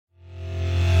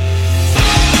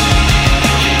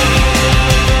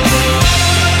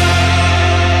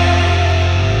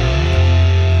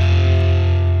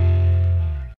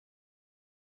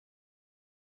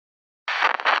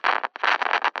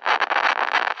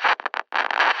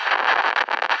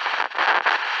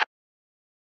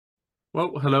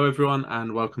Well, hello everyone,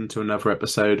 and welcome to another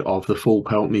episode of the Full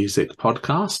Pelt Music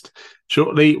Podcast.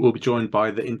 Shortly, we'll be joined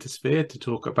by the Intersphere to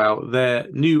talk about their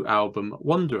new album,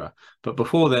 Wanderer. But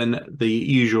before then, the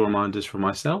usual reminders from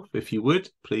myself. If you would,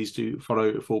 please do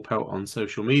follow Full Pelt on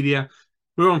social media.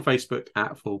 We're on Facebook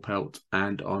at Full Pelt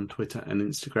and on Twitter and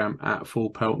Instagram at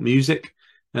Full Pelt Music.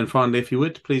 And finally, if you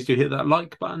would, please do hit that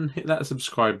like button, hit that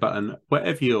subscribe button,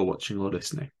 wherever you're watching or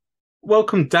listening.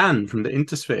 Welcome, Dan, from the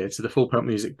Intersphere to the Full Pelt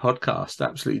Music Podcast.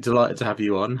 Absolutely delighted to have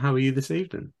you on. How are you this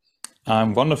evening?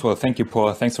 I'm wonderful. Thank you,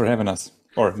 Paul. Thanks for having us.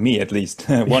 Or me, at least.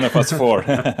 One of us four.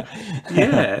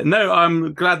 Yeah, no,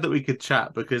 I'm glad that we could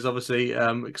chat because obviously,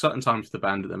 exciting time for the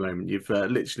band at the moment. You've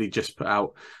literally just put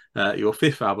out your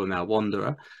fifth album now,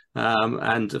 Wanderer.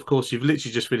 And of course, you've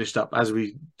literally just finished up, as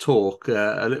we talk,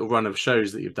 a little run of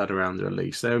shows that you've done around the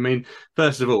release. So, I mean,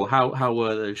 first of all, how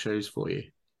were those shows for you?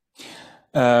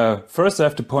 First, I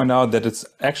have to point out that it's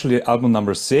actually album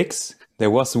number 6. There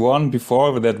was one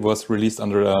before that was released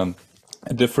under a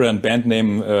different band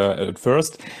name at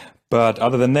first. But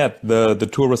other than that, the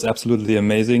tour was absolutely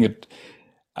amazing. It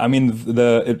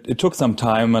took some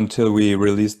time until we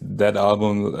released that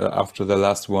album after the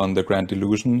last one, The Grand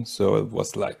Illusion. So it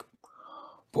was like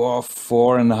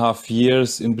 4.5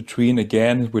 years in between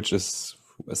again, which is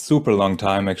a super long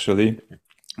time actually.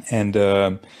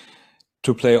 And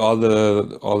to play all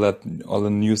the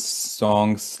new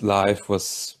songs live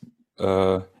was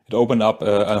it opened up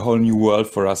a whole new world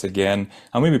for us again.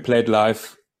 I mean, we played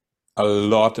live a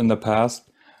lot in the past,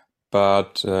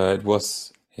 but it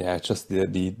was just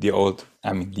the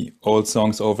old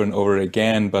songs over and over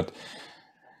again. But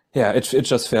yeah, it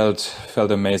just felt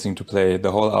amazing to play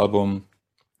the whole album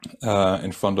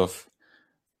in front of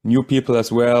new people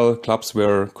as well. Clubs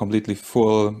were completely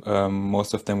full.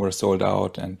 Most of them were sold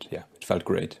out, and yeah, it felt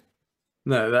great.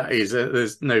 No, that is,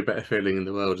 there's no better feeling in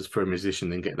the world as for a musician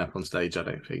than getting up on stage, I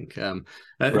don't think.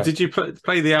 Right. Did you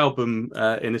play the album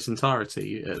in its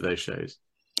entirety at those shows?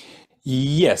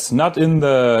 Yes, not in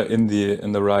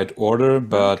the right order,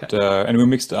 but Okay. and we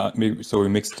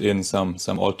mixed in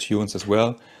some old tunes as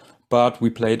well, but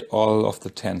we played all of the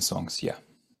 10 songs. Yeah,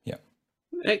 yeah.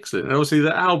 Excellent. And obviously,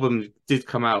 the album did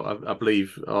come out, I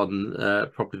believe, on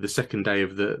probably the second day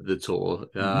of the tour.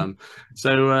 Hmm.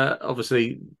 So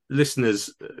obviously,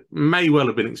 listeners may well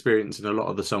have been experiencing a lot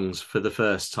of the songs for the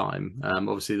first time.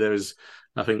 Obviously, there was,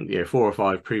 I think, 4 or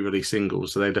 5 pre-release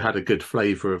singles, so they'd had a good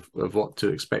flavour of what to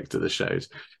expect at the shows.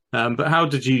 But how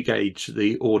did you gauge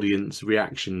the audience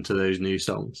reaction to those new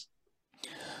songs?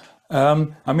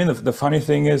 The funny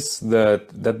thing is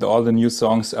that all the new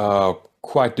songs are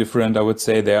quite different. I would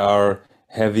say there are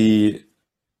heavy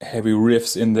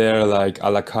riffs in there, like a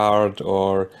la carte,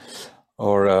 or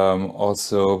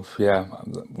also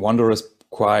Wanderer is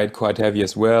quite heavy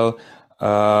as well.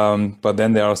 But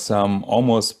then there are some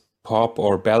almost pop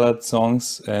or ballad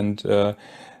songs, and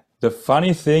the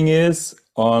funny thing is,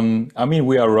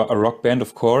 we are a rock band,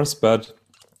 of course, but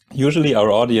usually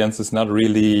our audience is not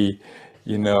really,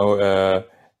 you know,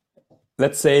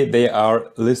 let's say they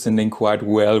are listening quite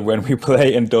well when we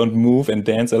play and don't move and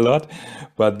dance a lot,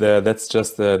 but that's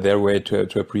just their way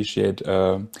to appreciate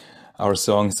our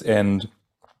songs. And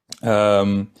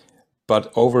but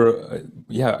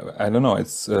I don't know.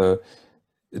 It's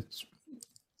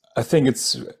I think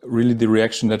it's really the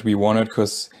reaction that we wanted,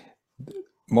 because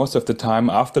most of the time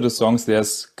after the songs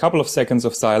there's a couple of seconds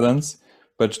of silence,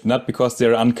 but not because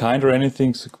they're unkind or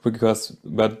anything,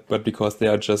 but because they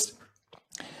are just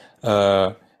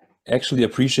actually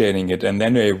appreciating it. And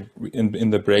then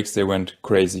in the breaks they went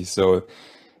crazy. So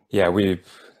yeah, we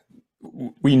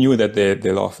knew that they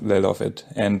love it.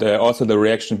 And also the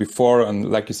reaction before, and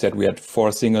like you said, we had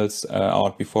 4 singles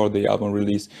out before the album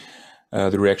release.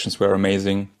 The reactions were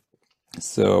amazing.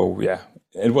 So yeah,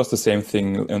 it was the same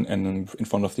thing in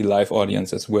front of the live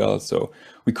audience as well. So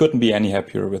we couldn't be any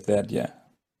happier with that. Yeah.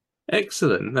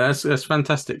 Excellent. That's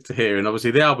fantastic to hear. And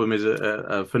obviously, the album is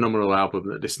a phenomenal album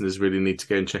that listeners really need to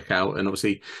go and check out. And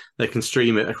obviously, they can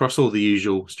stream it across all the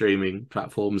usual streaming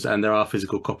platforms, and there are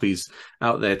physical copies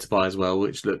out there to buy as well,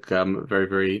 which look very,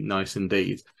 very nice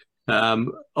indeed.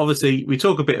 Obviously, we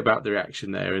talk a bit about the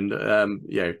reaction there, and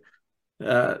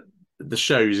the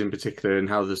shows in particular and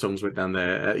how the songs went down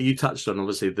there. You touched on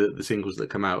obviously the singles that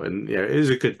come out, and it is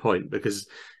a good point because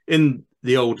in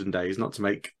the olden days, not to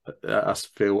make us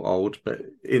feel old, but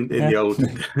in the old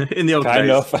in the old Kind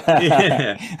days, of.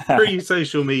 yeah,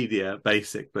 pre-social media,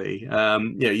 basically,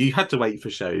 you had to wait for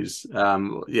shows,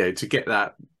 to get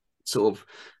that sort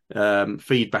of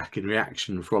feedback and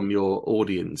reaction from your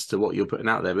audience to what you're putting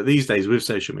out there. But these days, with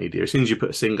social media, as soon as you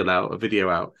put a single out, a video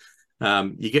out,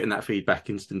 you're getting that feedback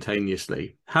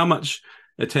instantaneously. How much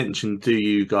attention do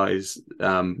you guys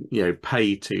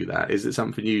pay to that? Is it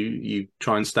something you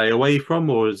try and stay away from,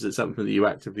 or is it something that you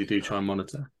actively do try and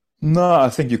monitor? No, I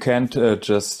think you can't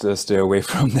just stay away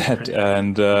from that.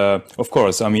 And of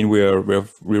course, I mean, we're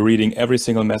reading every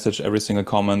single message, every single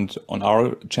comment on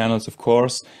our channels, of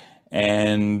course,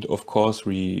 and of course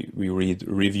we read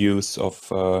reviews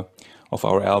of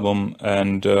our album.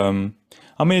 And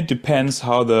I mean, it depends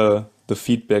how the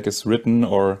feedback is written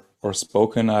or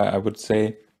spoken, I would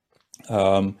say.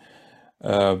 But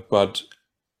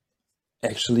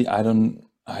actually, I don't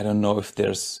know if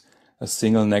there's a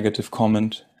single negative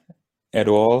comment at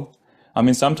all. I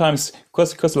mean, sometimes,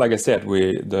 because like I said,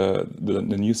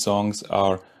 the new songs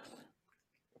are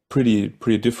pretty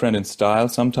different in style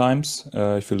sometimes.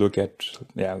 If you look at,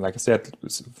 yeah, like I said,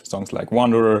 songs like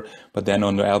Wanderer, but then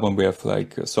on the album we have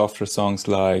like softer songs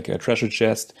like Treasure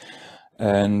Chest.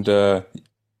 And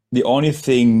the only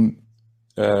thing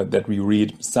that we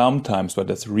read sometimes, but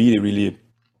that's really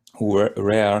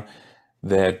rare,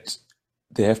 that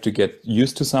they have to get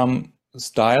used to some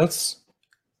styles.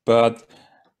 But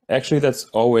actually, that's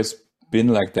always been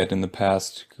like that in the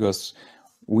past, because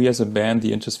we as a band,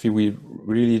 the Intersphere, we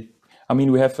really, I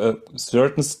mean, we have a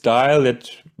certain style that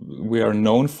we are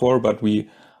known for, but we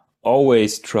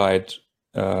always tried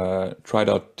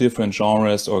out different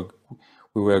genres, or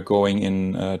we were going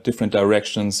in different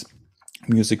directions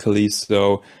musically.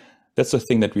 So that's the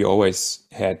thing that we always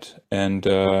had. And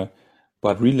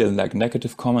but really, like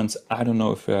negative comments, I don't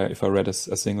know if I read a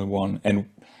single one. And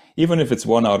even if it's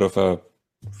one out of a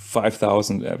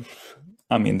 5,000,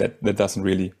 I mean, that doesn't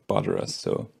really bother us.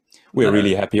 So we're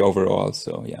really happy overall.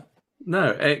 So yeah.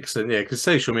 No, excellent. Yeah, because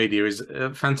social media is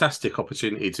a fantastic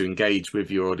opportunity to engage with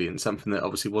your audience, something that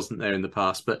obviously wasn't there in the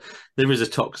past, but there is a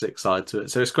toxic side to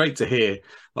it. So it's great to hear,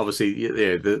 obviously,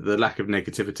 the lack of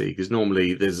negativity, because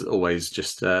normally there's always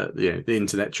just, the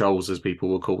internet trolls, as people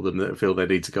will call them, that feel they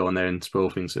need to go on there and spoil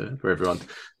things for everyone.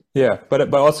 Yeah,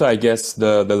 but also I guess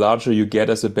the larger you get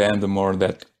as a band, the more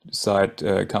that side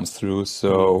comes through.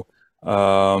 So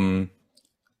I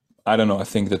don't know. I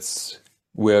think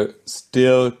we're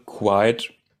still quite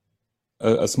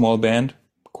a small band.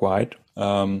 Quite.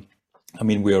 I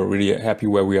mean, we are really happy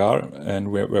where we are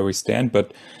and where we stand.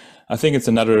 But I think it's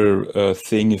another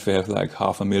thing if you have like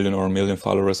 500,000 or 1 million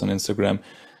followers on Instagram.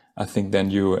 I think then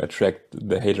you attract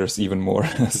the haters even more.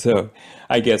 So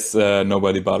I guess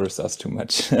nobody bothers us too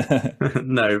much.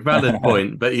 No, valid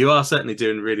point. But you are certainly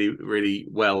doing really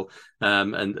well,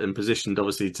 and positioned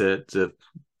obviously to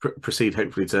proceed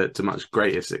hopefully to much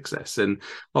greater success. And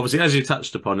obviously, as you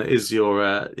touched upon, it is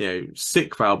your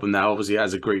sixth album now, obviously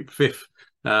as a group, fifth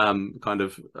kind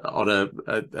of on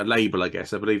a label, I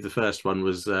guess. I believe the first one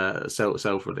was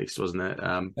self-released, wasn't it?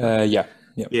 Yeah.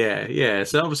 Yeah.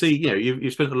 So obviously,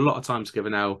 you've spent a lot of time together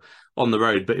now on the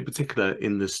road, but in particular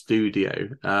in the studio.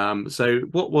 So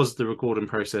what was the recording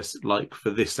process like for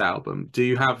this album? Do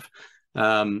you have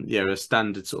a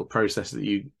standard sort of process that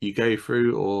you go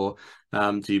through, or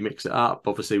do you mix it up?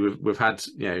 Obviously, we've had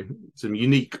some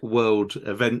unique world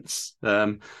events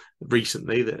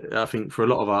recently that I think for a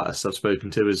lot of artists I've spoken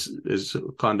to has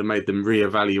kind of made them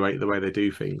reevaluate the way they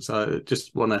do things. So I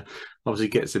just want to obviously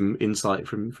get some insight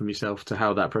from yourself to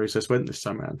how that process went this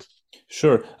time around.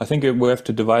 Sure. I think we have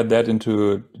to divide that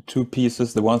into two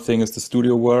pieces. The one thing is the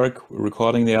studio work,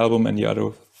 recording the album, and the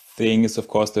other thing is, of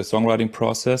course, the songwriting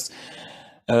process.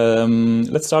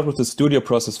 Let's start with the studio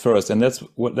process first, and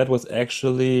that was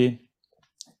actually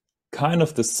kind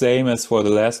of the same as for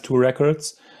the last two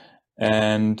records,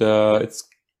 and it's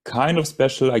kind of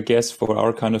special, I guess, for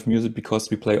our kind of music because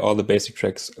we play all the basic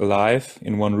tracks live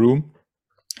in one room.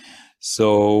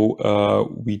 So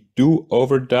we do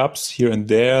overdubs here and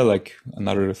there, like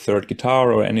another third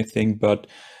guitar or anything, but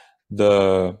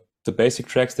the basic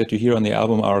tracks that you hear on the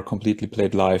album are completely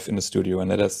played live in the studio, and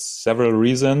that has several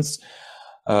reasons.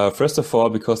 First of all,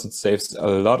 because it saves a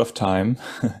lot of time.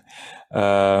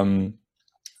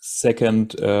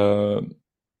 Second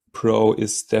pro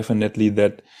is definitely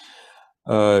that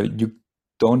you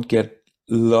don't get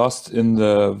lost in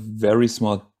the very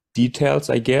small details,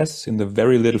 I guess, in the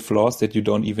very little flaws that you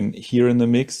don't even hear in the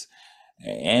mix.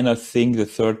 And I think the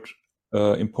third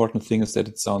important thing is that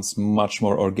it sounds much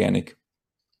more organic.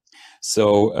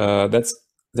 So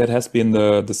that has been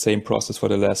the same process for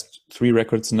the last three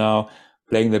records now,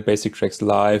 playing the basic tracks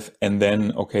live and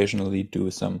then occasionally do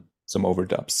some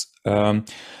overdubs.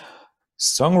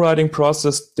 Songwriting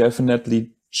process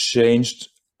definitely changed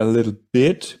a little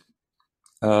bit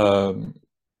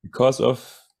because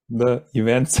of the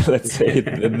events, let's say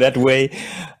it that way.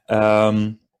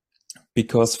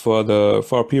 Because for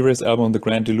our previous album, The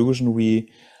Grand Illusion,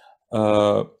 we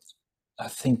I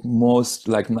think most,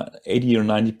 like 80 or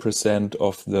 90%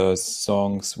 of the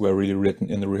songs were really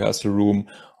written in the rehearsal room,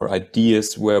 or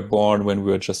ideas were born when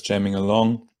we were just jamming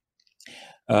along.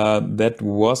 That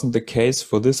wasn't the case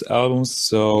for this album.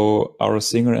 So our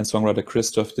singer and songwriter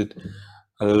Christoph did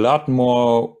a lot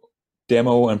more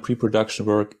demo and pre-production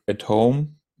work at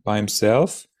home by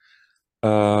himself.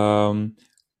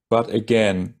 But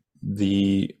again,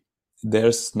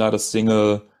 there's not a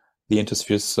single the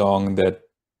Intersphere song that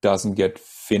doesn't get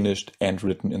finished and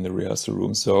written in the rehearsal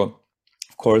room. So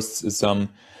of course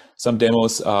some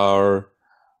demos are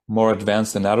more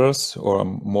advanced than others, or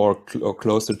or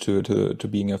closer to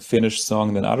being a finished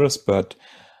song than others, but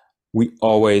we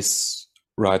always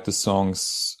write the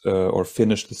songs or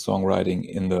finish the songwriting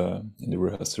in the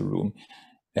rehearsal room.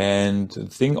 And the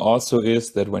thing also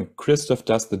is that when Christoph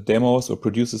does the demos or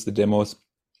produces the demos,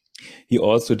 he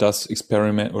also does he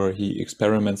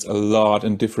experiments a lot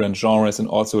in different genres and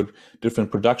also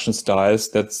different production styles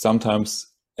that sometimes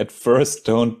at first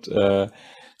don't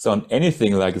sound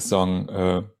anything like a song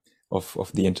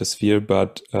of the Intersphere,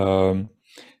 but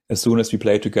as soon as we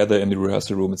play together in the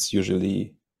rehearsal room,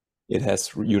 it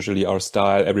has usually our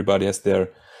style. Everybody has their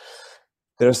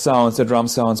sounds, their drum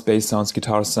sounds, bass sounds,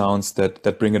 guitar sounds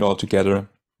that bring it all together.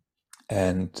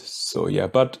 And so yeah,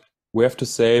 but we have to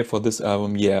say for this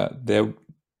album, yeah, there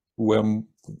were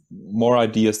more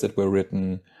ideas that were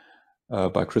written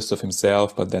by Christoph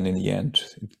himself, but then in the end,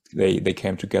 they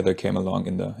came along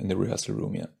in the rehearsal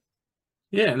room. Yeah.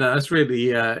 Yeah, no, that's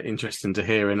really interesting to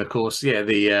hear. And of course, yeah,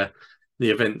 the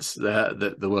events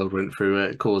that the world went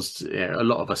through caused a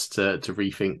lot of us to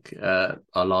rethink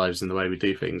our lives and the way we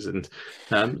do things, and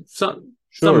some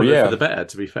Sure, of it for yeah. the better.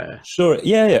 To be fair, Sure,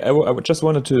 yeah. I just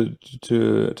wanted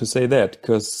to say that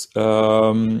because I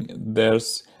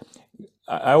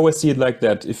always see it like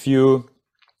that.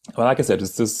 Well, like I said,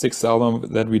 it's the sixth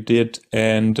album that we did,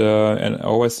 and I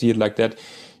always see it like that.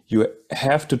 You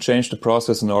have to change the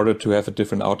process in order to have a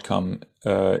different outcome.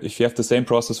 If you have the same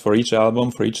process for each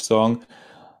album, for each song,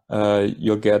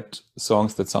 you'll get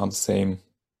songs that sound the same.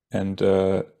 And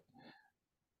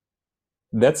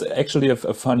that's actually a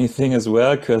funny thing as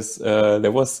well, because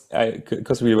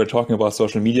because we were talking about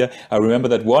social media. I remember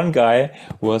that one guy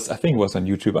I think it was on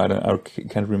YouTube. I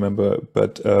can't remember,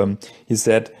 but he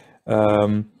said,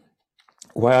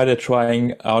 "Why are they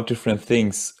trying out different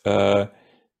things?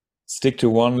 Stick to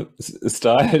one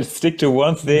style, stick to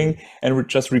one thing, and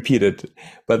just repeat it."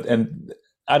 And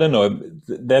I don't know.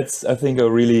 That's, I think, a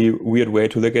really weird way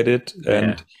to look at it,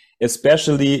 and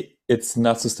especially it's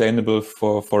not sustainable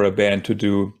for a band to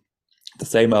do the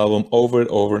same album over and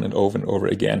over and over and over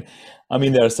again. I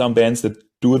mean, there are some bands that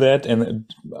do that and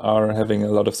are having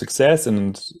a lot of success,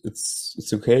 and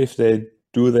it's okay if they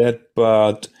do that,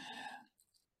 but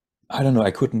I don't know.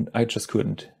 I just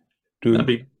couldn't do. that'd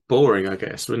be boring, I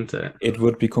guess, wouldn't it? It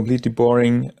would be completely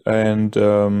boring, and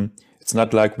it's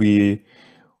not like we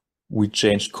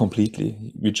changed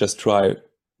completely. We just try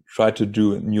to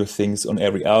do new things on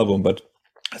every album, but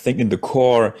I think in the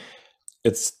core,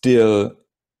 it's still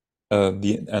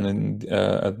the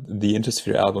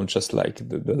Intersphere album, just like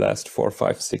the last 4,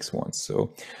 5, 6 ones.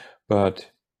 So, but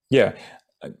yeah,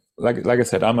 like I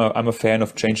said, I'm a fan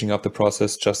of changing up the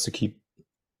process just to keep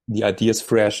the ideas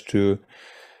fresh, to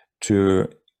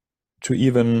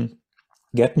even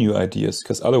get new ideas,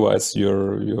 because otherwise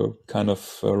you're kind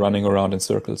of running around in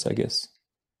circles, I guess.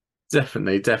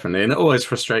 Definitely, and it always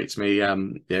frustrates me,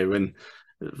 when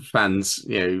fans,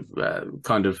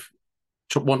 kind of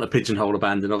want to pigeonhole a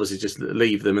band and obviously just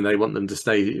leave them, and they want them to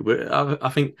stay. I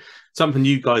think something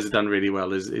you guys have done really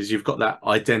well is you've got that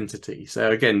identity. So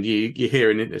again, you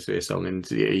hear an Intersphere song and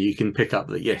you can pick up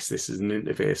that, yes, this is an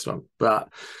Intersphere song. But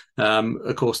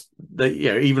of course,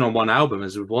 even on one album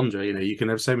as with Wanderer, you can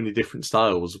have so many different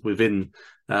styles within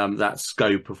that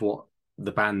scope of what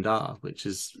the band are, which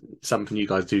is something you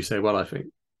guys do so well, I think.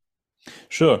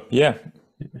 Sure, yeah,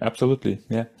 absolutely,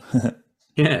 yeah.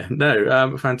 Yeah,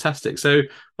 no, fantastic. So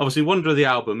obviously Wanderer the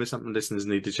album is something listeners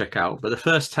need to check out, but the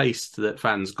first taste that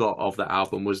fans got of that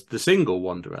album was the single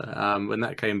Wanderer, when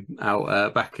that came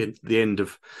out back at the end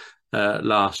of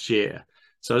last year.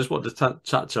 So I just wanted to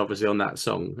touch obviously on that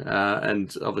song,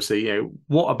 and obviously,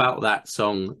 what about that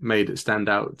song made it stand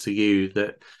out to you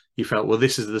that you felt, well,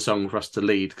 this is the song for us to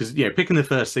lead? Because picking the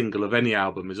first single of any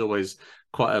album is always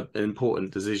quite an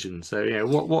important decision. So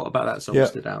what about that song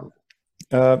stood out?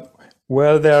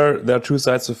 Well, there are two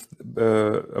sides of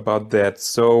about that.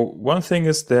 So one thing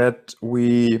is that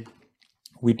we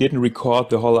didn't record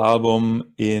the whole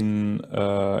album in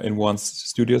one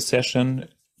studio session,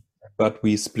 but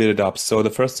we split it up. So the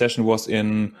first session was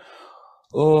in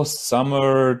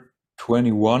summer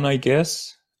 21, I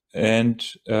guess. And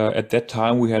at that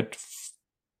time, we had,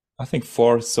 I think,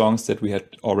 4 songs that we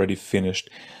had already finished.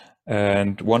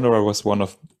 And Wanderer was one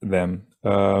of them.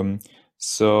 But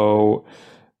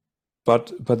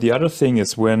the other thing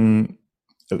is when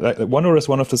Wanderer is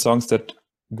one of the songs that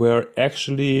were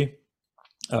actually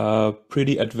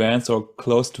pretty advanced or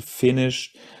close to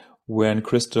finish when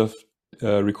Christoph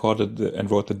recorded and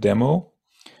wrote the demo.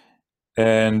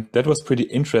 And that was pretty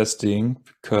interesting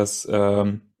because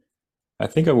I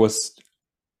think I was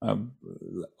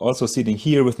also sitting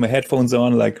here with my headphones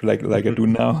on, like I do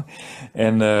now,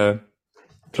 and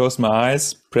closed my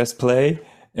eyes, press play,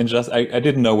 and just I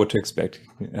didn't know what to expect.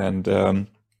 And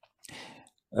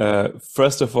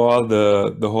first of all,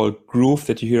 the whole groove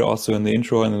that you hear also in the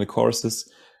intro and in the choruses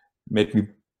made me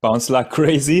bounce like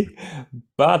crazy.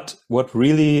 But what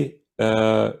really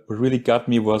got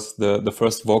me was the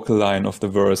first vocal line of the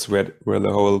verse where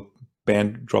the whole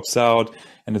band drops out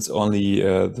and it's only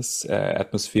this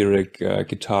atmospheric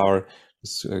guitar,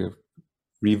 this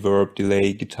reverb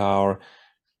delay guitar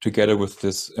together with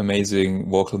this amazing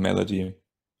vocal melody.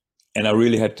 And I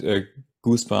really had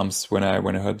goosebumps when I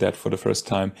heard that for the first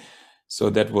time. So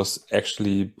that was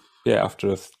actually,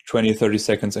 after 20, 30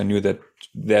 seconds, I knew that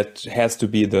has to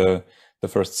be the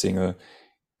first single,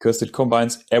 because it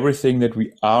combines everything that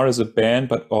we are as a band,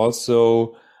 but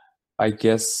also, I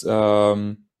guess,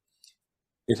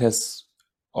 it has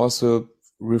also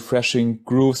refreshing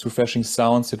grooves, refreshing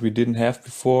sounds that we didn't have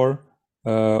before.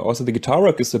 Also, the guitar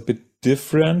work is a bit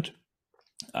different,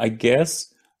 I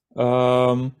guess.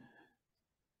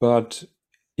 But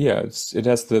yeah, it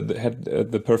has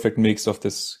the perfect mix of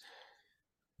this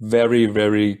very,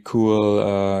 very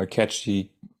cool,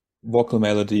 catchy vocal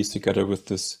melodies together with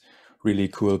this really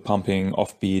cool pumping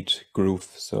offbeat groove.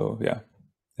 So yeah,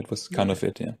 that was kind of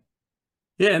it. Yeah.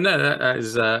 Yeah, no, that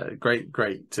is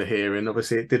great to hear, and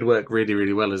obviously it did work really,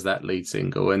 really well as that lead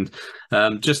single. And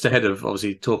just ahead of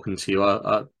obviously talking to you,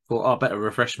 I thought I'd better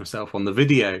refresh myself on the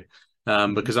video,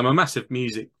 because I'm a massive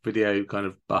music video kind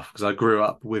of buff, because I grew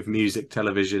up with music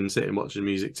television, sitting watching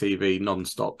music TV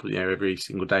non-stop, every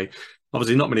single day.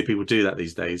 Obviously, not many people do that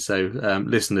these days. So,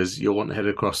 listeners, you'll want to head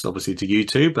across obviously to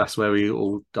YouTube. That's where we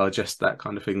all digest that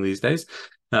kind of thing these days.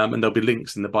 And there'll be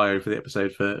links in the bio for the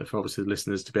episode for obviously the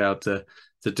listeners to be able to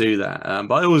do that.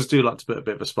 But I always do like to put a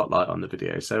bit of a spotlight on the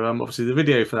video. So obviously the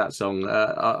video for that song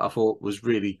I thought was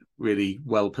really, really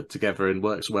well put together and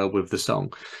works well with the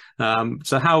song.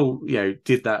 So how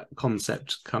did that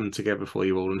concept come together for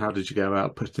you all, and how did you go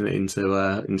about putting it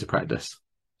into practice?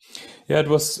 Yeah, it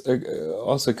was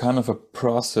also kind of a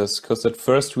process, because at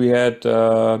first we had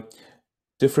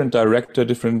different director,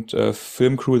 different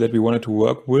film crew that we wanted to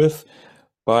work with,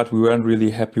 but we weren't really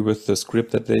happy with the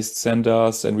script that they sent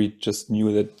us, and we just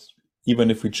knew that even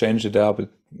if we changed it up,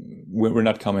 we're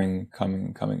not coming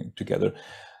together.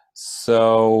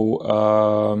 So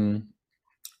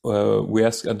we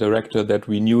asked a director that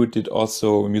we knew did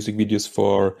also music videos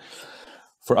for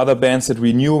other bands that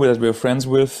we knew, that we were friends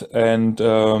with, and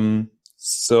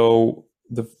so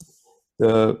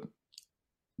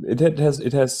it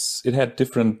had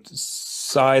different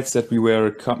sides that we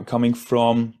were coming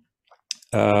from.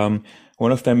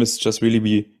 One of them is just really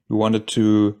we wanted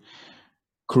to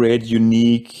create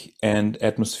unique and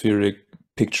atmospheric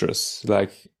pictures,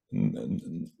 like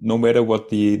no matter what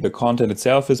the content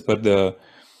itself is, but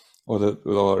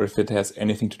or if it has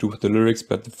anything to do with the lyrics.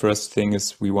 But the first thing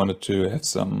is we wanted to have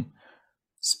some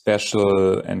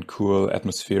special and cool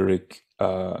atmospheric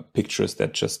pictures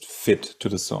that just fit to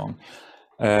the song.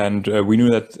 And we knew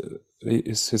that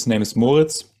his name is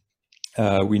Moritz.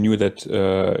 We knew that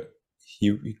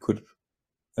he could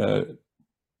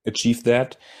achieve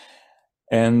that.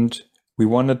 And we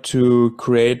wanted to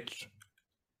create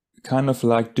kind of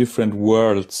like different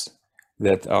worlds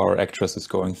that our actress is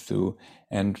going through.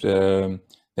 And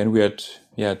then we had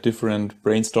different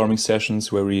brainstorming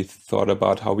sessions where we thought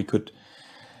about how we could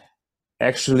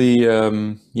actually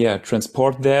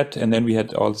transport that. And then we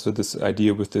had also this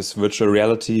idea with this virtual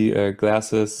reality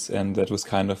glasses, and that was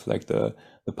kind of like the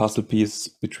puzzle piece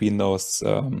between those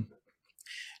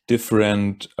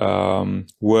different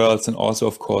worlds, and also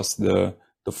of course the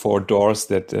 4 doors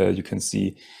that you can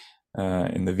see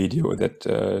in the video,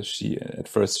 that she at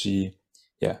first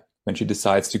when she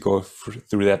decides to go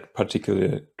through that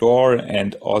particular door,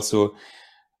 and also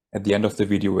at the end of the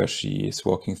video where she is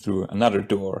walking through another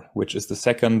door, which is the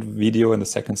second video and the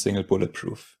second single,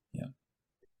 Bulletproof. Yeah.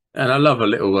 And I love a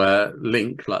little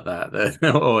link like that.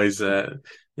 They're always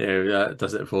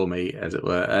does it for me, as it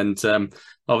were. And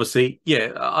obviously,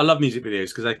 yeah, I love music videos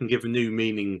because they can give a new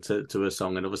meaning to a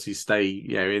song and obviously stay,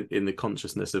 in the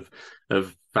consciousness of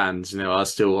fans. I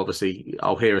still obviously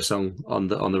I'll hear a song on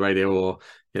the radio or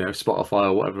Spotify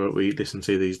or whatever we listen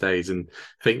to these days and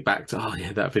think back to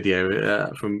that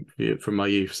video from my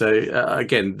youth. So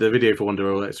again, the video for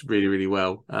Wanderer works really really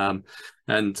well.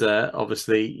 And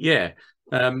obviously, yeah.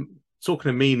 Talking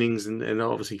of meanings and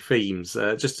obviously themes,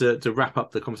 just to wrap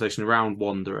up the conversation around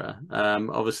Wanderer,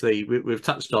 obviously we've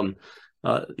touched on,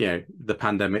 the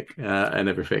pandemic and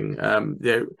everything.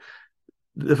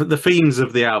 The themes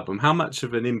of the album. How much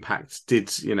of an impact did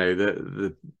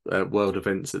the world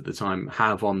events at the time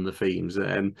have on the themes?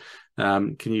 And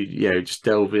can you just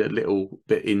delve a little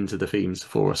bit into the themes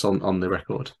for us on the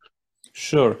record?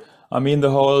 Sure. I mean, the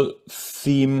whole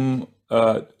theme,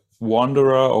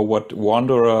 wanderer, or what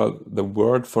wanderer, the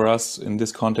word for us in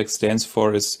this context stands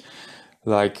for, is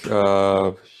like,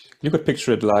 you could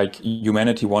picture it like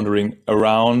humanity wandering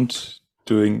around,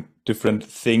 doing different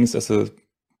things as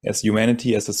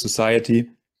humanity, as a society.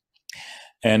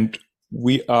 And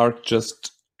we are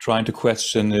just trying to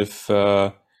question if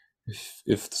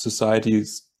society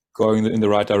is going in the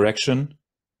right direction.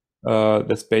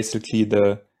 That's basically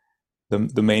the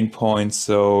main point.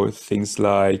 So things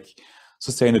like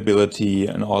sustainability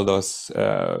and all those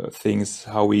things,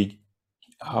 how we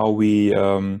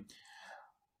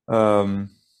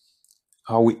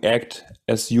act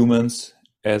as humans,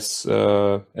 as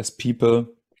people,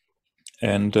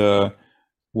 and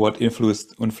what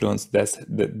influence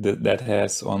that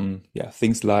has on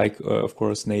things like of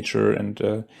course nature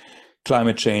and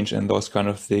climate change and those kind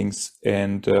of things.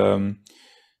 And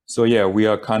so we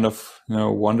are kind of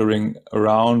wandering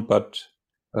around, but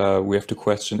we have to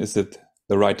question, is it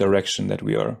the right direction that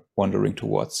we are wandering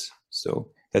towards?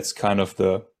 So that's kind of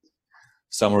the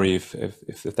summary, if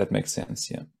that makes sense.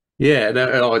 Yeah,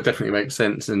 no, it definitely makes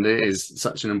sense, and it is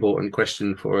such an important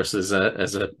question for us as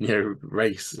a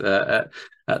race at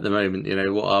the moment.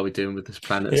 What are we doing with this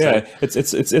planet? Yeah,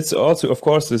 it's also, of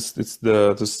course, it's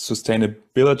the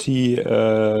sustainability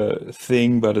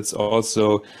thing, but it's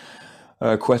also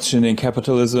questioning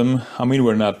capitalism. I mean,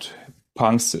 we're not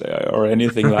punks or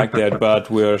anything like that, but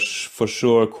we're for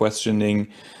sure questioning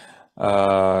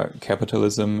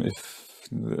capitalism,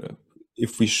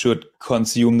 if we should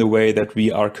consume the way that we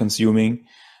are consuming.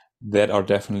 That are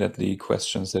definitely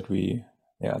questions that we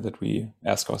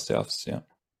ask ourselves.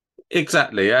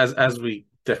 Exactly, as we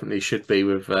definitely should be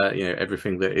with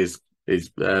everything that is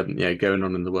going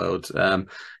on in the world.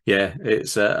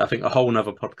 It's I think a whole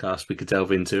nother podcast we could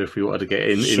delve into if we wanted to get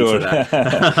into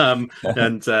that.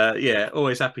 And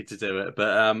always happy to do it.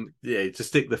 But to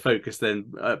stick the focus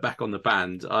then back on the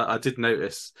band, I did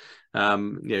notice,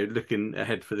 looking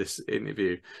ahead for this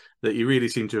interview, that you really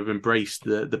seem to have embraced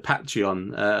the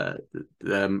Patreon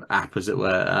app, as it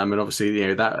were, and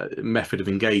obviously that method of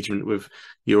engagement with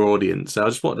your audience. So I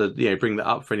just wanted to bring that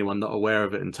up for anyone not aware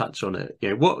of it and touch on it.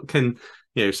 What can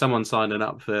someone signing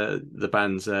up for the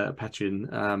band's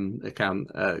Patreon account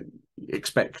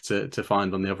expect to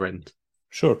find on the other end?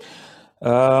 Sure.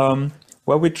 Well,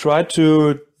 we try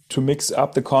to mix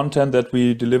up the content that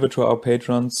we deliver to our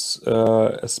patrons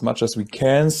as much as we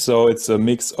can. So it's a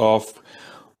mix of,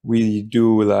 we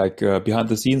do like behind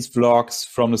the scenes vlogs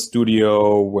from the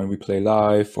studio when we play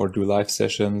live or do live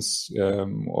sessions,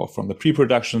 or from the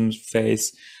pre-production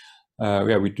phase.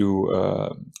 We do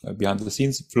behind the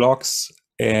scenes vlogs,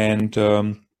 and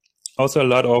also a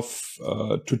lot of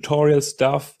tutorial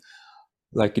stuff,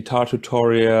 like guitar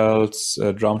tutorials,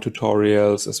 drum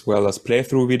tutorials, as well as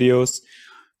playthrough videos.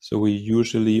 So we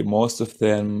usually, most of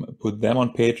them, put them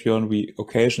on Patreon. We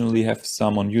occasionally have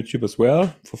some on YouTube as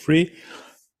well for free.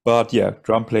 But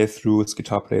drum playthroughs,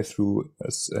 guitar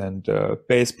playthroughs, and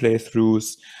bass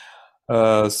playthroughs.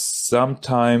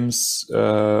 Sometimes,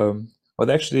 well,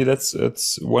 actually,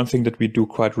 that's one thing that we do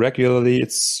quite regularly.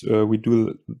 It's we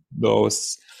do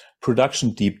those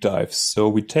production deep dives. So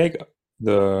we take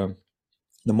the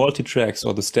multi-tracks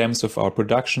or the stems of our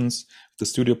productions, the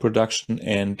studio production,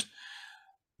 and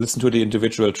listen to the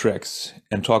individual tracks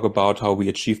and talk about how we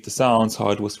achieved the sounds,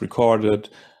 how it was recorded,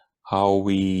 how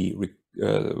we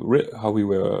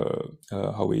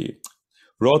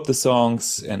wrote the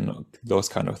songs, and those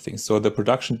kind of things. So the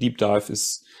production deep dive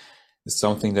is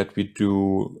something that we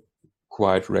do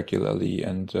quite regularly.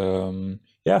 And you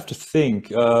have to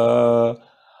think.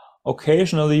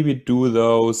 Occasionally we do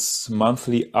those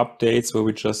monthly updates where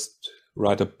we just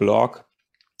write a blog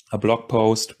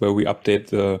post where we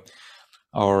update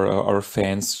our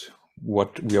fans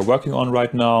what we are working on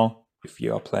right now, if we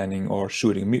are planning or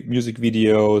shooting music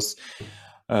videos,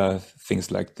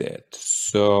 things like that.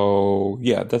 So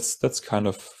yeah, that's kind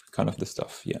of the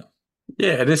stuff. Yeah.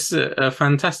 Yeah, this is a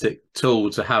fantastic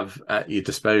tool to have at your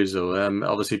disposal.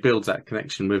 Obviously, builds that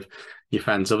connection with your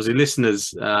fans. Obviously,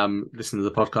 listeners listen to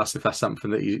the podcast if that's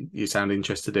something that you sound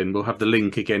interested in. We'll have the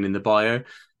link again in the bio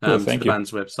Cool. to Thank the you.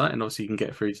 band's website, and obviously you can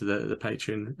get through to the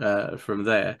Patreon from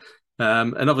there.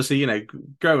 And obviously,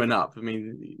 growing up, I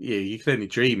mean, you can only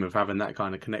dream of having that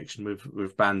kind of connection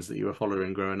with bands that you were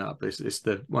following growing up. It's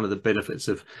the one of the benefits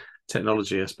of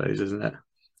technology, I suppose, isn't it?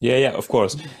 Yeah, yeah, of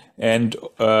course. And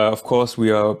of course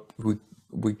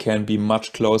we can be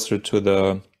much closer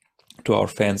to our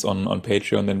fans on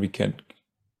Patreon than we can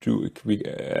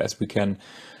as we can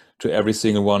to every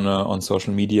single one on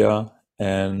social media,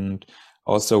 and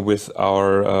also with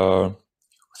our,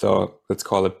 let's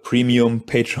call it, premium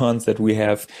patrons that we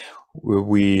have, where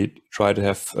we try to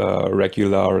have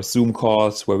regular Zoom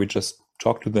calls where we just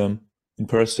talk to them in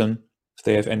person if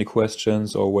they have any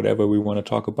questions or whatever we want to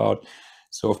talk about.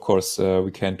 So of course we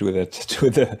can't do that to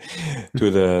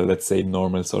the let's say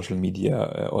normal social media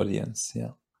audience. Yeah.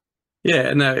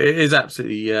 Yeah, no, it is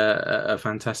absolutely a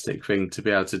fantastic thing to be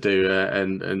able to do,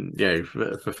 and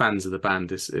for fans of the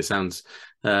band, it sounds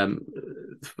um,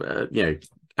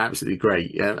 absolutely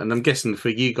great. Yeah, and I'm guessing for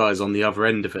you guys on the other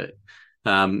end of it,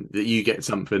 that you get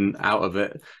something out of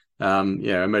it,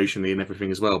 emotionally and everything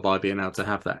as well by being able to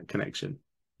have that connection.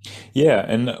 Yeah,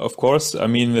 and of course, I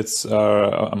mean, it's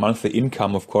a monthly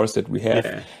income, of course, that we have,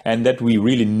 Yeah, and that we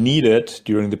really needed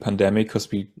during the pandemic because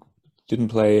we didn't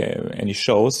play any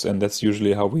shows, and that's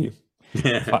usually how we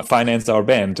yeah, finance our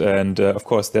band. And of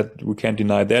course, that we can't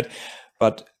deny that.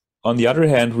 But on the other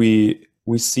hand, we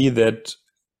see that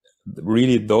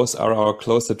really those are our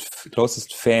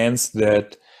closest fans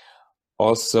that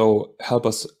also help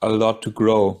us a lot to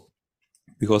grow,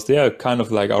 because they are kind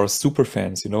of like our super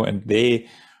fans, and they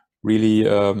really,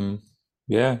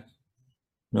 yeah,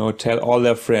 tell all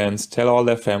their friends, tell all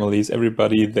their families,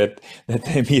 everybody that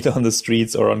they meet on the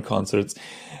streets or on concerts.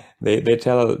 They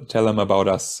tell them about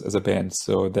us as a band.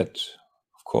 So that,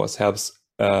 of course, helps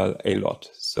a lot.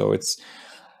 So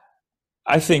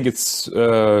I think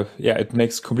it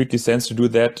makes completely sense to do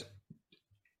that,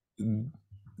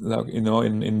 like,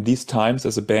 in these times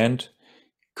as a band,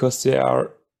 because there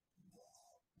are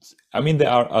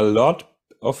a lot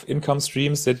of income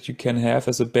streams that you can have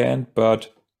as a band,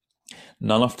 but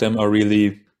none of them are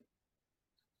really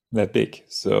that big.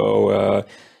 So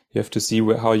you have to see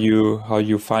how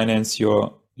you finance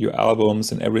your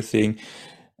albums and everything.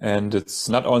 And it's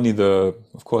not only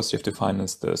of course, you have to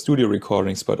finance the studio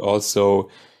recordings, but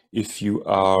also if you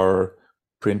are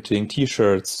printing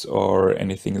T-shirts or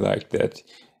anything like that,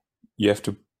 you have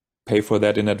to pay for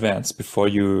that in advance before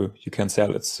you can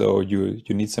sell it. So you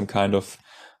need some kind of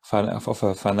a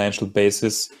financial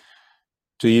basis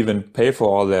to even pay for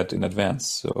all that in advance.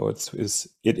 So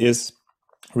it is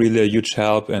really a huge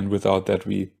help. And without that,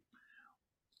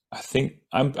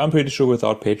 I'm pretty sure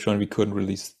without Patreon we couldn't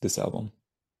release this album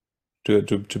to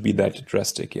be that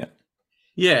drastic. Yeah.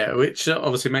 Yeah, which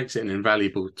obviously makes it an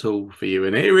invaluable tool for you,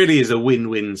 and it really is a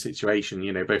win-win situation.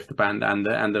 Both the band and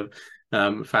the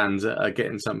fans are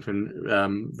getting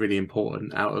something really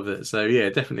important out of it. So yeah,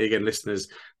 definitely, again, listeners,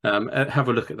 have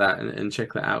a look at that and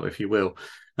check that out if you will.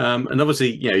 And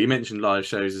obviously, you mentioned live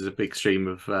shows as a big stream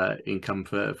of income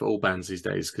for all bands these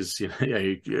days, because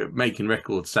making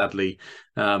records sadly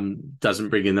doesn't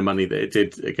bring in the money that it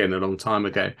did again a long time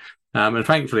ago. And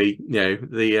thankfully,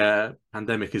 the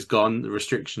pandemic is gone, the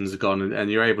restrictions are gone, and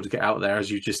you're able to get out there as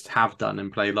you just have done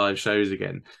and play live shows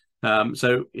again.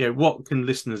 So, what can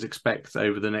listeners expect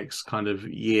over the next kind of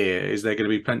year? Is there going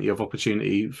to be plenty of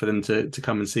opportunity for them to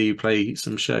come and see you play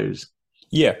some shows?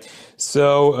 Yeah.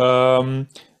 So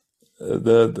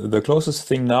the closest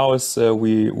thing now is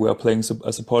we are playing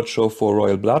a support show for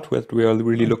Royal Blood, that we are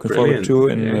really looking forward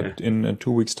Brilliant. to Yeah. in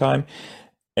 2 weeks' time.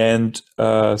 And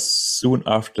soon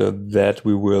after that,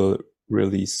 we will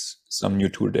release some new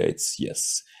tour dates.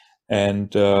 Yes.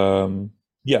 And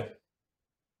yeah,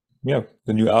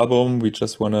 the new album. We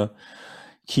just want to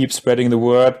keep spreading the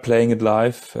word, playing it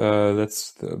live.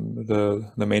 That's the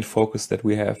main focus that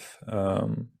we have.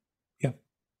 Yeah.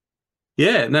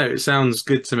 Yeah, no, it sounds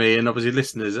good to me. And obviously,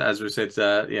 listeners, as we said,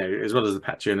 as well as the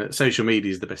Patreon, social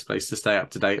media is the best place to stay up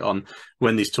to date on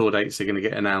when these tour dates are going to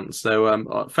get announced. So,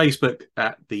 Facebook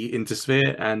at the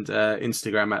Intersphere and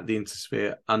Instagram at the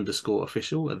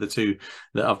Intersphere_official are the two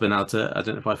that I've been able to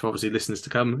identify for obviously listeners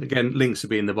to come. Again, links will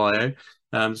be in the bio.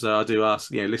 So I do ask,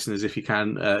 listeners, if you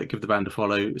can give the band a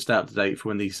follow, stay up to date for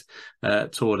when these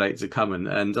tour dates are coming.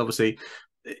 And obviously,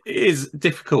 it is a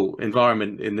difficult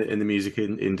environment in the music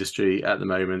industry at the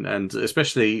moment, and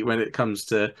especially when it comes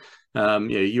to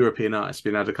European artists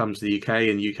being able to come to the UK,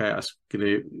 and UK artists going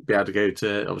to be able to go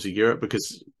to obviously Europe,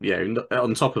 because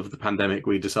on top of the pandemic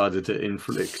we decided to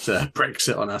inflict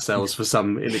Brexit on ourselves for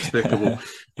some inexplicable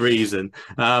reason.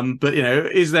 But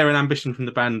is there an ambition from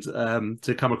the band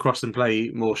to come across and play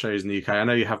more shows in the UK? I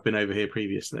know you have been over here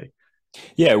previously.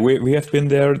 Yeah, we have been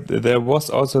there. There was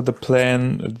also the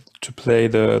plan to play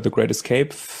the Great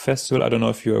Escape Festival. I don't know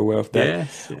if you're aware of that,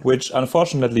 Yes, yeah. which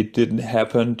unfortunately didn't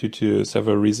happen due to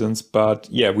several reasons. But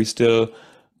yeah, we still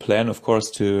plan, of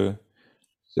course, to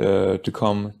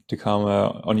come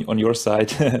on your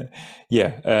side.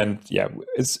 Yeah, and yeah,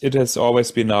 it has always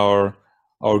been our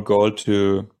goal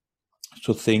to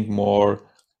think more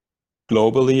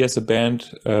globally as a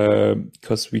band,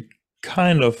 because we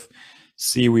kind of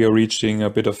see we are reaching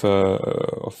a bit of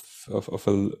a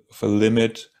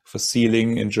limit, of a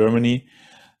ceiling in Germany.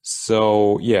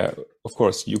 So yeah, of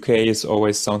course, UK is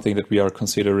always something that we are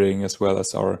considering, as well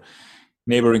as our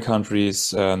neighboring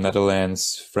countries,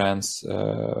 Netherlands, France,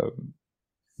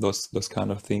 those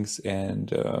kind of things.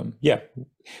 And yeah,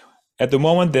 at the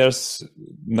moment there's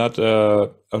not a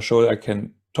show I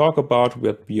can talk about,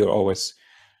 but we are always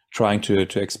trying to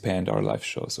expand our live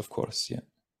shows, of course. Yeah.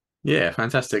 Yeah,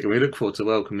 fantastic. And we look forward to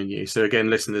welcoming you. So again,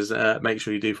 listeners, make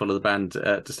sure you do follow the band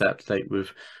to stay up to date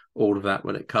with all of that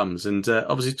when it comes. And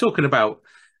obviously talking about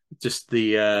just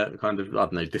the kind of, I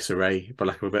don't know, disarray, for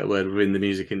lack of a better word, within the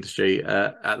music industry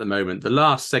at the moment. The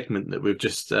last segment that we've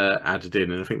just added in,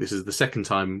 and I think this is the second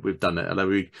time we've done it, although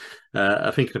we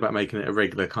are thinking about making it a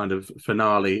regular kind of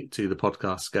finale to the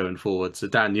podcast going forward. So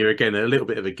Dan, you're again a little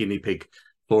bit of a guinea pig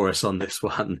for us on this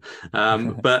one.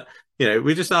 But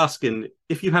we're just asking,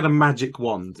 if you had a magic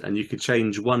wand and you could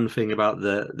change one thing about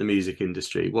the music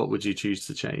industry, what would you choose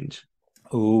to change?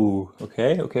 Oh,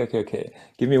 okay.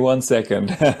 Give me 1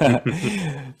 second.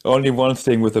 Only one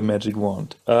thing with a magic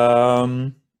wand.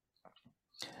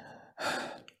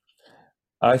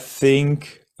 I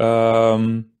think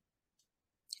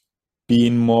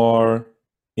being more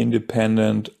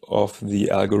independent of the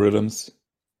algorithms,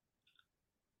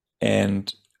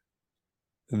 and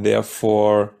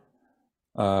therefore,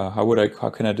 how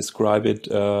can I describe it?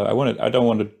 I don't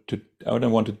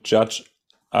want to judge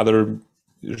other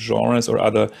genres or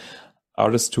other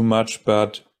artists too much,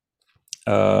 but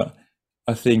I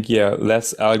think, yeah,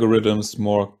 less algorithms,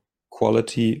 more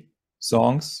quality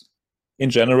songs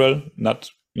in general, not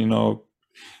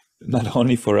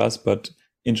only for us, but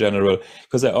in general.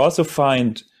 Because I also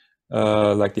find,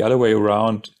 like the other way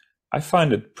around, I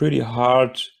find it pretty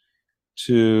hard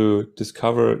to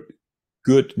discover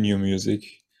good new music.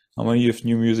 I mean, you have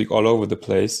new music all over the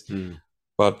place,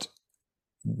 but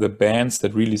the bands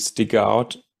that really stick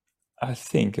out, I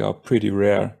think, are pretty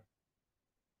rare,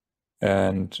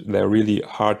 and they're really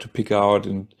hard to pick out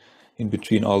in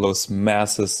between all those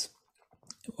masses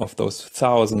of those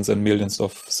thousands and millions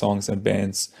of songs and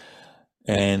bands.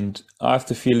 And I have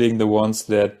the feeling the ones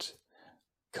that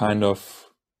kind of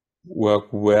work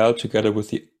well together with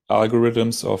the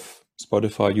algorithms of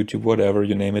Spotify, YouTube, whatever,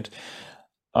 you name it,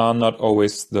 are not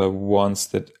always the ones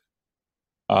that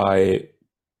I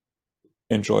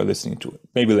enjoy listening to.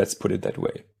 Maybe let's put it that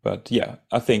way. But yeah,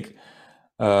 I think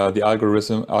the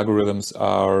algorithms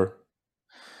are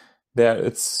there.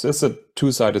 It's a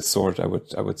two-sided sword, I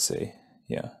would say.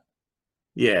 Yeah.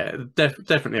 Yeah,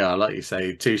 definitely are. Like you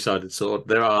say, two-sided sword.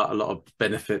 There are a lot of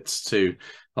benefits to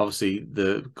obviously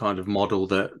the kind of model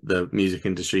that the music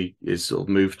industry is sort of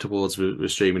moved towards with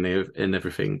streaming and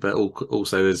everything, but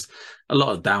also there's a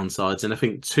lot of downsides, and I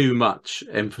think too much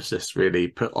emphasis really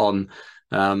put on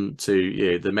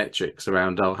to the metrics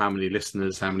around how many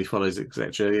listeners, how many followers,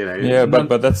 etc. Yeah,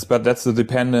 but that's the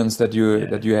dependence that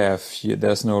you have.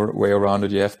 There's no way around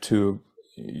it.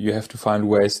 You have to find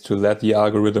ways to let the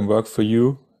algorithm work for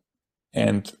you,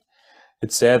 and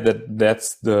it's sad that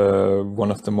that's one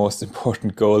of the most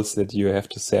important goals that you have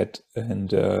to set.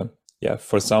 And yeah,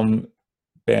 for some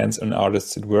bands and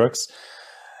artists it works,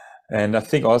 and I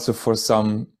think also for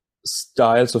some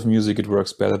styles of music it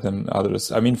works better than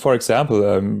others. I mean, for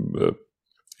example,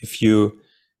 if you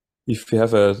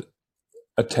have a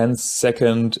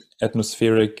 10-second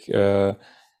atmospheric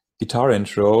guitar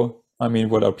intro, I mean,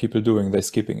 what are people doing? They're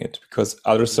skipping it, because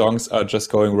other songs are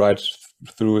just going right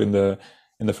through in the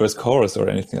first chorus or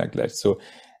anything like that. So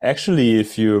actually,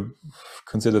 if you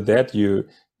consider that, you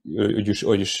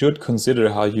should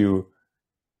consider how you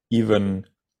even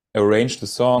arrange the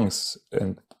songs.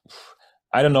 And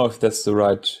I don't know if that's the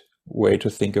right way to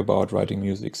think about writing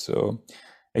music. So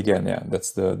again, yeah,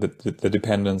 that's the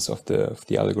dependence of the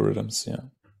algorithms. Yeah.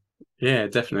 Yeah,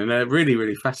 definitely. No, really,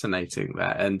 really fascinating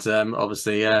that. And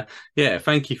obviously, yeah,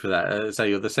 thank you for that. So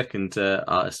you're the second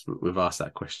artist we've asked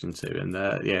that question to. And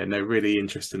yeah, no, really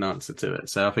interesting answer to it.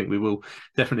 So I think we will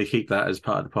definitely keep that as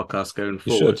part of the podcast going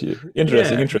You should. forward.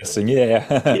 Interesting, Yeah. interesting.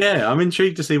 Yeah. Yeah, I'm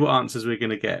intrigued to see what answers we're going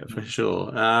to get for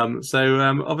sure.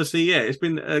 Obviously, yeah, it's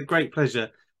been a great pleasure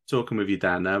talking with you,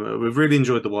 Dan. We've really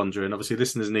enjoyed The Wanderer, and obviously,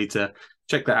 listeners need to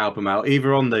check that album out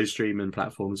either on those streaming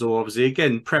platforms or obviously,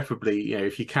 again, preferably,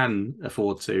 if you can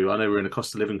afford to. I know we're in a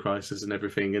cost of living crisis and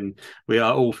everything, and we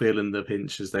are all feeling the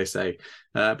pinch, as they say.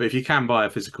 But if you can buy a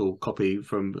physical copy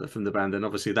from the band, then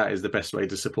obviously that is the best way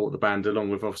to support the band,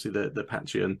 along with obviously the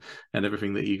Patreon and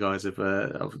everything that you guys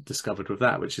have discovered with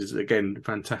that, which is again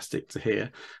fantastic to hear.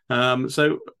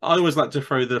 So I always like to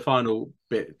throw the final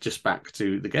bit just back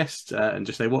to the guest and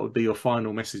just say, what would be your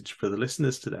final message for the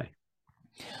listeners today?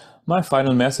 My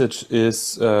final message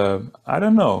is, I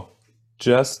don't know,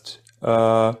 just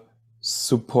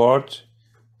support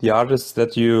the artists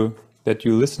that you're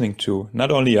listening to.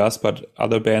 Not only us, but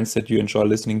other bands that you enjoy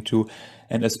listening to,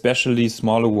 and especially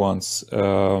smaller ones.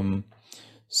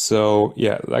 So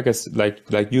yeah, like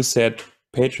you said,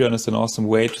 Patreon is an awesome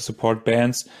way to support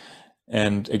bands.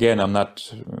 And again, I'm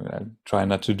not trying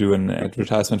not to do an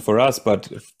advertisement for us, but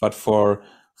for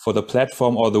the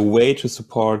platform or the way to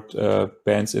support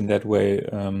bands in that way.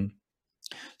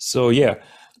 So yeah,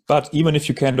 but even if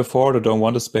you can't afford or don't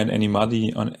want to spend any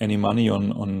money on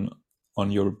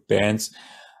your bands,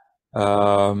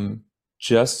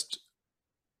 just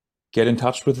get in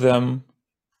touch with them,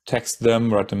 text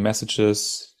them, write them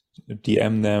messages,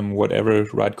 DM them, whatever,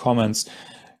 write comments,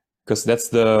 because that's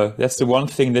the one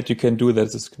thing that you can do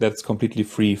that's completely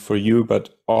free for you, but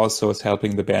also is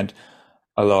helping the band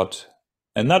a lot.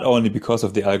 And not only because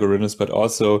of the algorithms, but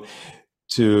also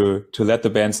to let the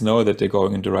bands know that they're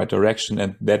going in the right direction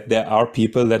and that there are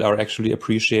people that are actually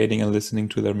appreciating and listening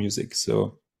to their music.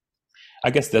 So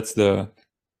I guess that's the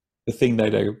thing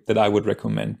that I would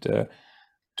recommend to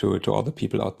all the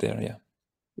people out there. Yeah.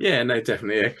 Yeah, no,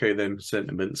 definitely echo them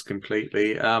sentiments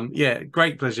completely. Yeah,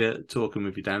 great pleasure talking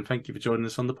with you, Dan. Thank you for joining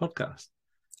us on the podcast.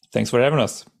 Thanks for having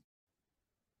us.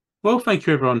 Well, thank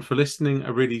you everyone for listening. I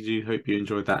really do hope you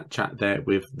enjoyed that chat there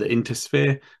with the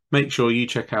Intersphere. Make sure you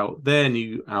check out their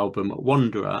new album,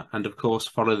 Wanderer, and of course,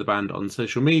 follow the band on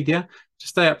social media to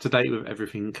stay up to date with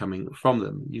everything coming from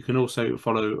them. You can also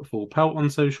follow Full Pelt on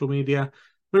social media.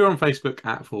 We're on Facebook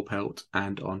at Full Pelt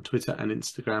and on Twitter and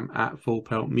Instagram at Full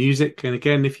Pelt Music. And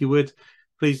again, if you would,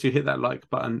 please do hit that like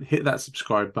button, hit that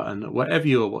subscribe button, wherever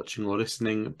you are watching or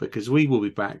listening, because we will be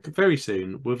back very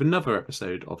soon with another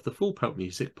episode of the Full Pelt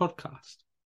Music Podcast.